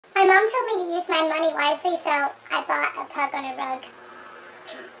My mom told me to use my money wisely, so I bought a pug on a rug.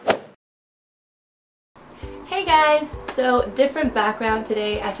 Hey guys! So, different background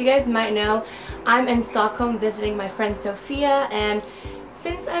today. As you guys might know, I'm in Stockholm visiting my friend Sofia, and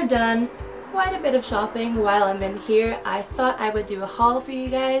since I've done quite a bit of shopping while I'm in here, I thought I would do a haul for you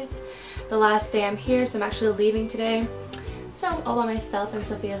guys. The last day I'm here, so I'm actually leaving today. So I'm all by myself in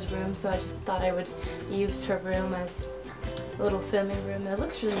Sofia's room, so I just thought I would use her room as a little filming room. It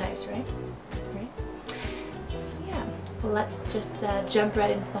looks really nice, right? So yeah, let's just jump right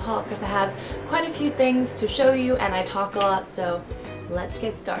into the haul because I have quite a few things to show you and I talk a lot, so let's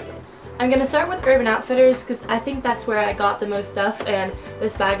get started. I'm going to start with Urban Outfitters because I think that's where I got the most stuff, and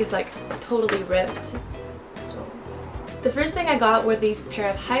this bag is like totally ripped. So the first thing I got were these pair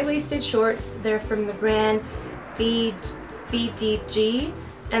of high-waisted shorts. They're from the brand BDG,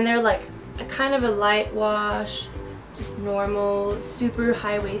 and they're like a kind of a light wash, just normal, super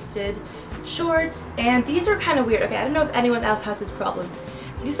high-waisted shorts, and these are kind of weird. Okay, I don't know if anyone else has this problem.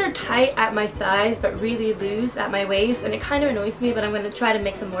 These are tight at my thighs but really loose at my waist, and it kind of annoys me, but I'm going to try to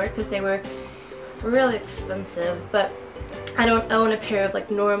make them work because they were really expensive. But I don't own a pair of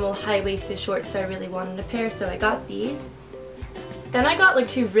like normal high-waisted shorts, so I really wanted a pair, so I got these. Then I got like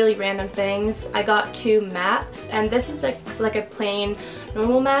two really random things. I got two maps, and this is like a plain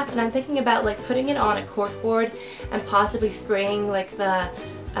normal map, and I'm thinking about like putting it on a corkboard and possibly spraying like the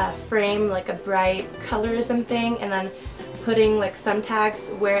frame like a bright color or something, and then putting like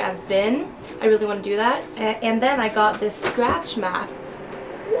thumbtacks where I've been. I really want to do that. And then I got this scratch map,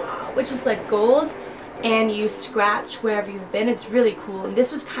 which is like gold, and you scratch wherever you've been. It's really cool, and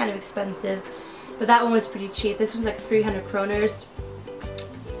this was kind of expensive, but that one was pretty cheap. This was like 300 kroners,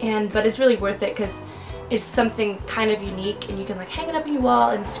 but it's really worth it because it's something kind of unique, and you can like hang it up on your wall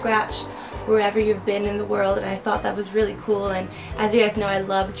and scratch wherever you've been in the world, and I thought that was really cool. And as you guys know, I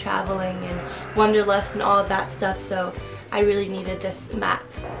love traveling and wanderlust and all of that stuff, so I really needed this map.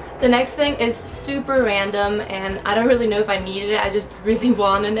 The next thing is super random, and I don't really know if I needed it, I just really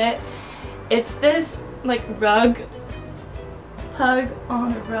wanted it. It's this like rug, pug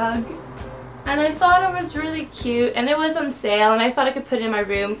on a rug, and I thought it was really cute, and it was on sale, and I thought I could put it in my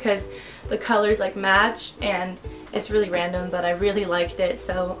room because the colors like match, and it's really random, but I really liked it,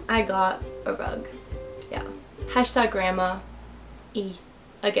 so I got a rug. Yeah. Hashtag grandma E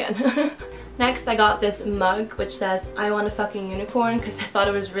again. Next, I got this mug which says I want a fucking unicorn because I thought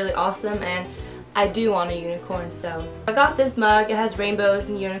it was really awesome, and I do want a unicorn, so I got this mug. It has rainbows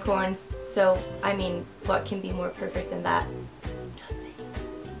and unicorns, so I mean, what can be more perfect than that? Nothing.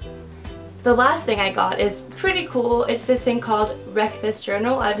 The last thing I got is pretty cool. It's this thing called Wreck This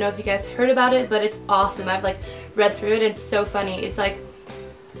Journal. I don't know if you guys heard about it, but it's awesome. I've like read through it. It's so funny. It's like,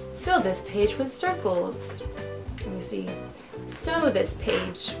 fill this page with circles. Let me see. Sew this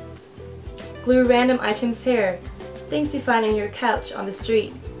page. Glue random items here. Things you find on your couch on the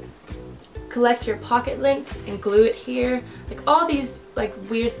street. Collect your pocket lint and glue it here. Like all these like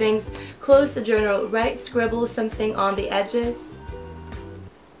weird things. Close the journal. Write, scribble something on the edges.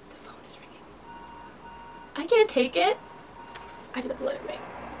 The phone is ringing. I can't take it. I just have to let it ring.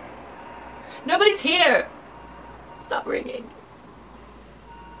 Nobody's here. Stop ringing.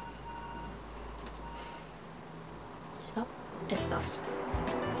 Stop. It stopped.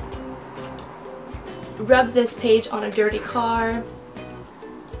 Rub this page on a dirty car.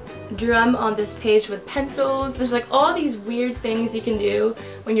 Drum on this page with pencils. There's like all these weird things you can do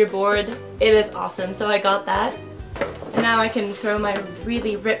when you're bored. It is awesome, so I got that. And now I can throw my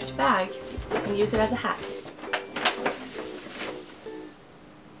really ripped bag and use it as a hat.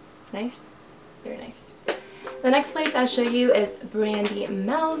 Nice? Very nice. The next place I'll show you is Brandy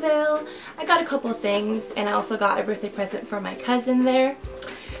Meleville. I got a couple things, and I also got a birthday present for my cousin there.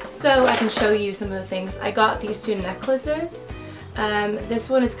 So I can show you some of the things. I got these two necklaces. This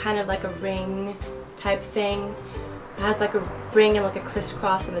one is kind of like a ring type thing. It has like a ring and like a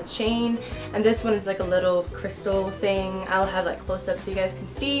crisscross on the chain. And this one is like a little crystal thing. I'll have like close up so you guys can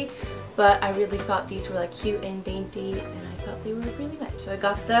see. But I really thought these were like cute and dainty, and I thought they were really nice. So I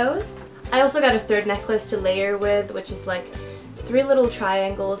got those. I also got a third necklace to layer with, which is like 3 little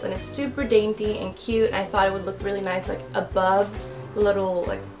triangles, and it's super dainty and cute. And I thought it would look really nice like above the little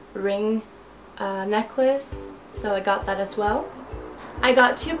like ring necklace, so I got that as well. I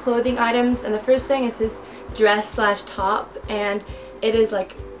got 2 clothing items, and the first thing is this dress slash top, and it is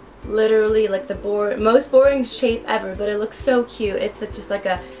like literally like the most boring shape ever, but it looks so cute. It's like just like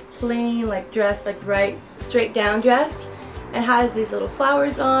a plain like dress, like right straight down dress, and has these little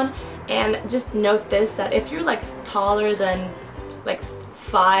flowers on. And just note this, that if you're like taller than like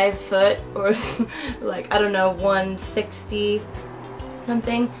 5 foot or like I don't know 160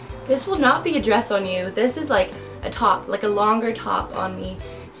 something, this will not be a dress on you. This is like a top, like a longer top on me.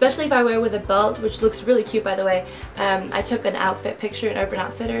 Especially if I wear with a belt, which looks really cute by the way. I took an outfit picture in Urban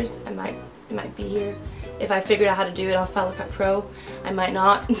Outfitters. It might be here. If I figured out how to do it on Final Cut Pro, I might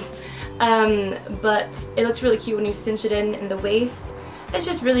not. But it looks really cute when you cinch it in the waist. It's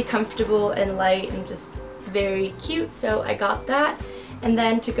just really comfortable and light and just very cute, so I got that. And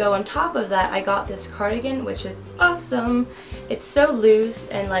then to go on top of that, I got this cardigan, which is awesome. It's so loose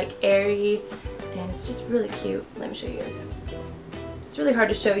and like airy, and it's just really cute. Let me show you guys. It's really hard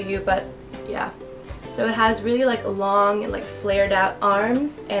to show you, but yeah. So it has really like long and like flared out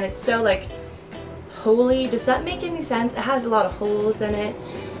arms, and it's so like holey. Does that make any sense? It has a lot of holes in it,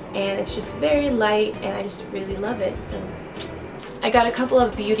 and it's just very light, and I just really love it. So I got a couple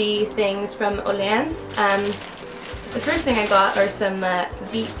of beauty things from Åhléns. The first thing I got are some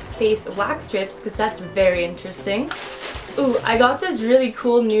Veet face wax strips, because that's very interesting. Ooh, I got this really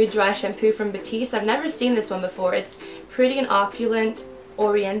cool nude dry shampoo from Batiste. I've never seen this one before. It's pretty and opulent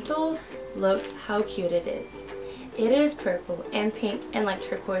oriental. Look how cute it is. It is purple and pink and like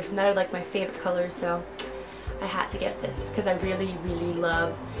turquoise, and that are like my favorite colors, so I had to get this because I really, really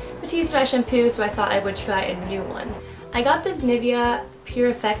love Batiste dry shampoo, so I thought I would try a new one. I got this Nivea Pure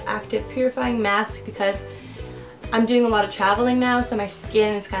Effect Active Purifying Mask because I'm doing a lot of traveling now, so my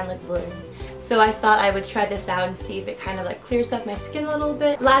skin is kind of like blurry. So I thought I would try this out and see if it kind of like clears up my skin a little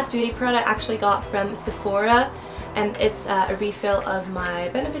bit. Last beauty product I actually got from Sephora, and it's a refill of my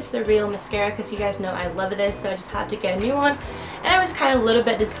Benefits the Real mascara, because you guys know I love this, so I just had to get a new one. And I was kind of a little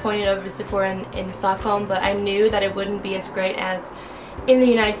bit disappointed over Sephora in Stockholm, but I knew that it wouldn't be as great as in the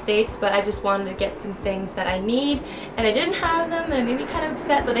United States, but I just wanted to get some things that I need, and I didn't have them, and it made me kind of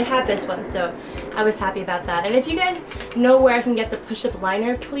upset, but they had this one, so I was happy about that. And if you guys know where I can get the push-up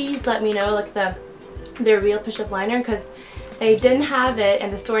liner, please let me know, like their real push-up liner, because they didn't have it in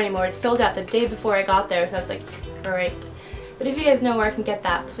the store anymore. It sold out the day before I got there, so I was like, great. But if you guys know where I can get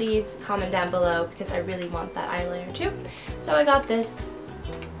that, please comment down below, because I really want that eyeliner too. So I got this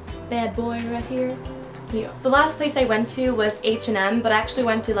bad boy right here. Yeah. The last place I went to was H&M, but I actually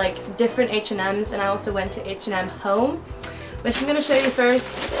went to like different H&Ms, and I also went to H&M Home, which I'm going to show you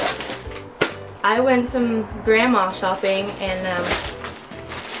first. I went some grandma shopping, and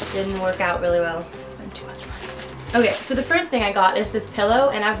it didn't work out really well. I spent too much money. Okay, so the first thing I got is this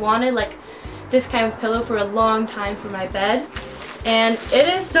pillow, and I've wanted like this kind of pillow for a long time for my bed, and it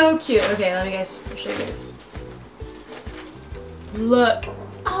is so cute. Okay, let me show you guys. Look.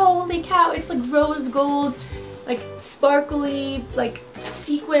 Holy cow, it's like rose gold, like sparkly, like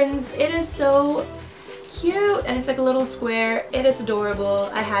sequins. It is so cute, and it's like a little square. It is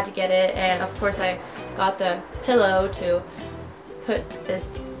adorable. I had to get it, and of course I got the pillow to put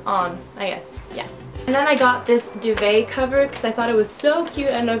this on, I guess. Yeah. And then I got this duvet cover because I thought it was so cute.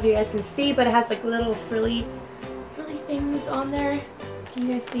 I don't know if you guys can see, but it has like little frilly things on there. Can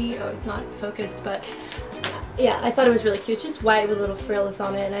you guys see? Oh, it's not focused, but yeah, I thought it was really cute. Just white with little frills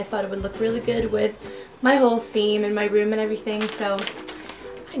on it, and I thought it would look really good with my whole theme and my room and everything. So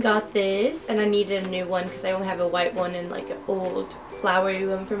I got this, and I needed a new one because I only have a white one and like an old flowery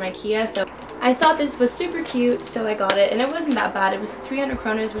one from IKEA. So I thought this was super cute, so I got it, and it wasn't that bad. It was 300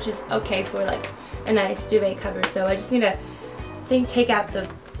 kronor, which is okay for like a nice duvet cover. So I just need to take out the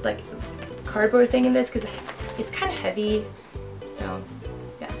like cardboard thing in this because it's kind of heavy. So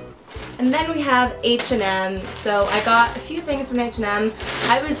yeah. And then we have H&M. So I got a few things from H&M.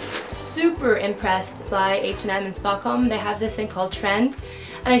 I was super impressed by H&M in Stockholm. They have this thing called Trend,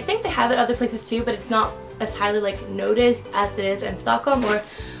 and I think they have it other places too, but it's not as highly like noticed as it is in Stockholm or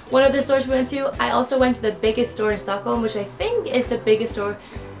one of the stores we went to. I also went to the biggest store in Stockholm, which I think is the biggest store.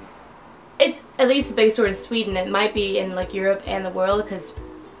 It's at least the biggest store in Sweden. It might be in like Europe and the world because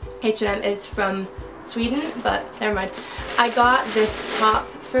H&M is from Sweden, but never mind. I got this top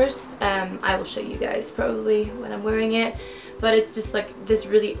first. I will show you guys probably when I'm wearing it, but it's just like this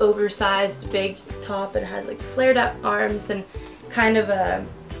really oversized big top, and it has like flared out arms and kind of a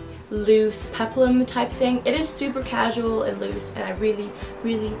loose peplum type thing. It is super casual and loose, and I really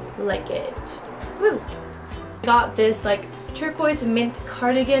like it. Woo! I got this like turquoise mint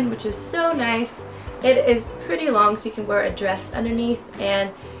cardigan, which is so nice. It is pretty long, so you can wear a dress underneath,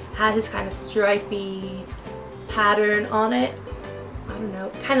 and has this kind of stripy pattern on it. I don't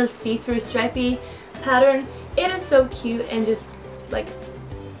know, kind of see-through stripy pattern. It is so cute and just like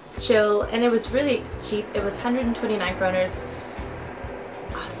chill, and it was really cheap. It was 129 kronor.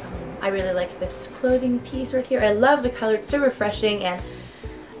 Awesome. I really like this clothing piece right here. I love the color. It's so refreshing, and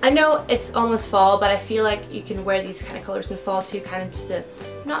I know it's almost fall, but I feel like you can wear these kind of colors in fall too, kind of just to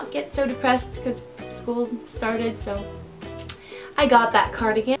not get so depressed because school started. So I got that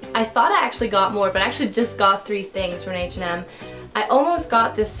cardigan. I thought I actually got more, but I actually just got 3 things from H&M. I almost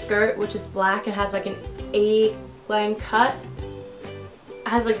got this skirt, which is black and has like an A-line cut. It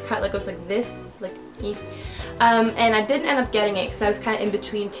has like a cut that goes like this, like and I didn't end up getting it because I was kind of in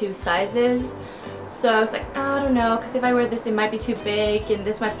between 2 sizes. So I was like, oh, I don't know, because if I wear this it might be too big and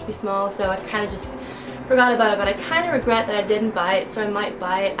this might be small, so I kind of just forgot about it. But I kind of regret that I didn't buy it, so I might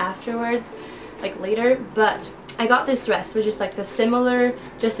buy it afterwards, like later. But I got this dress, which is like the similar,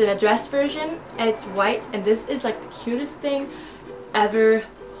 just in a dress version, and it's white, and this is like the cutest thing ever.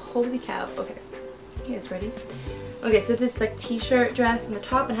 Holy cow. Okay, you guys ready? Okay, so this like t-shirt dress on the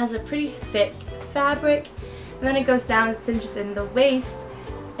top and has a pretty thick fabric, and then it goes down and cinches in the waist,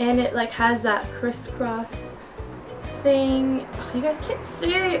 and it like has that crisscross thing. Oh, you guys can't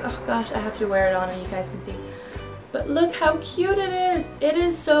see. Oh gosh, I have to wear it on and you guys can see. But look how cute it is. It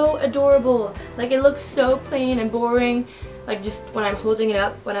is so adorable. Like, it looks so plain and boring. Like, just when I'm holding it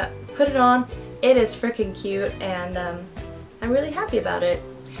up, when I put it on, it is freaking cute, and I'm really happy about it.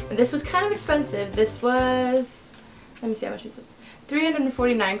 And this was kind of expensive. This was, let me see how much this was.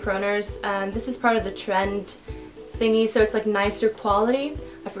 349 kroners. This is part of the Trend thingy, so it's like nicer quality.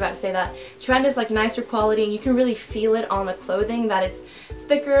 I forgot to say that. Trend is like nicer quality, and you can really feel it on the clothing that it's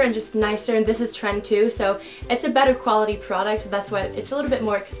thicker and just nicer, and this is Trend too, so it's a better quality product, so that's why it's a little bit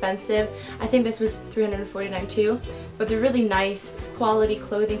more expensive. I think this was 349 too, but they're really nice quality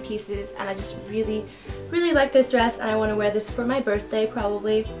clothing pieces, and I just really like this dress, and I want to wear this for my birthday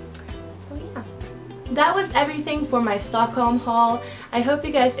probably. So yeah. That was everything for my Stockholm haul. I hope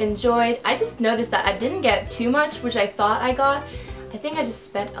you guys enjoyed. I just noticed that I didn't get too much, which I thought I got. I think I just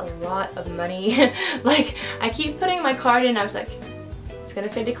spent a lot of money. Like, I keep putting my card in, I was like, it's gonna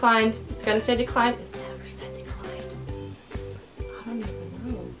say declined, it's gonna say declined. It never said declined. I don't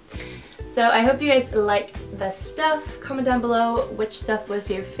even know. So I hope you guys liked the stuff. Comment down below which stuff was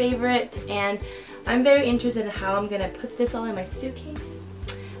your favorite, and I'm very interested in how I'm gonna put this all in my suitcase.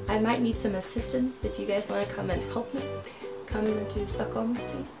 I might need some assistance if you guys want to come and help me. Come to Stockholm,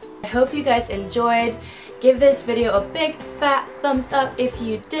 please. I hope you guys enjoyed. Give this video a big fat thumbs up if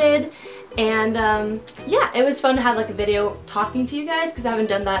you did. And yeah, it was fun to have like a video talking to you guys, because I haven't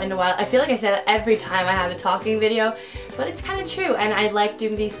done that in a while. I feel like I say that every time I have a talking video, but it's kind of true, and I like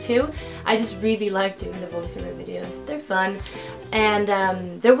doing these too. I just really like doing the voiceover videos. They're fun,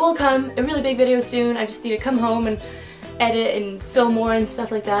 and there will come a really big video soon. I just need to come home and edit and film more and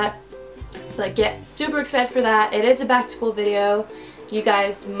stuff like that. But get super excited for that. It is a back to school video. You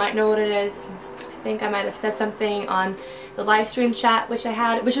guys might know what it is. I think I might have said something on the live stream chat which I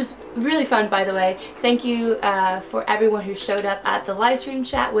had, which was really fun, by the way. Thank you for everyone who showed up at the live stream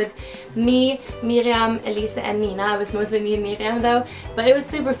chat with me, Miriam, Elisa, and Nina. It was mostly me and Miriam though, but it was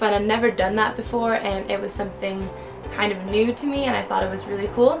super fun. I've never done that before, and it was something kind of new to me, and I thought it was really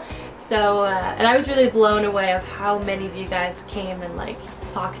cool. So, and I was really blown away of how many of you guys came and like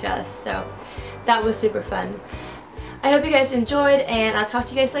talked to us, so that was super fun. I hope you guys enjoyed, and I'll talk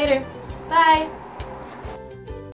to you guys later. Bye!